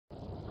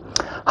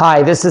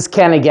Hi, this is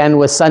Ken again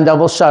with Sun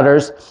Devil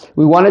Shutters.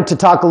 We wanted to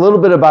talk a little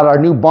bit about our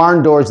new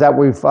barn doors that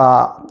we've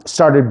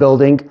started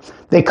building.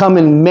 They come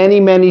in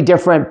many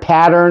different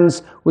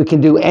patterns. We can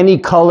do any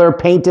color,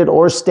 painted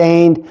or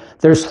stained.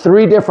 There's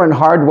 3 different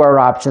hardware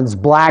options.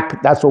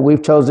 Black, that's what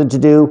we've chosen to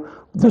do.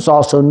 There's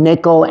also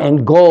nickel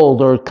and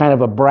gold, or kind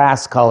of a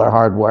brass color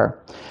hardware.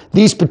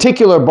 These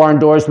particular barn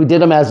doors, we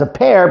did them as a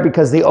pair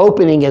because the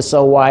opening is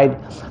so wide.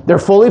 They're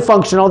fully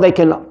functional. They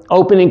can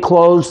open and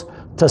close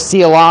to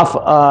seal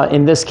off,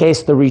 in this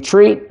case, the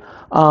retreat.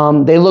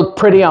 They look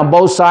pretty on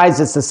both sides.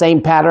 It's the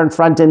same pattern,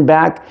 front and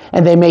back,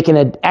 and they make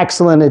an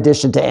excellent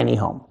addition to any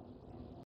home.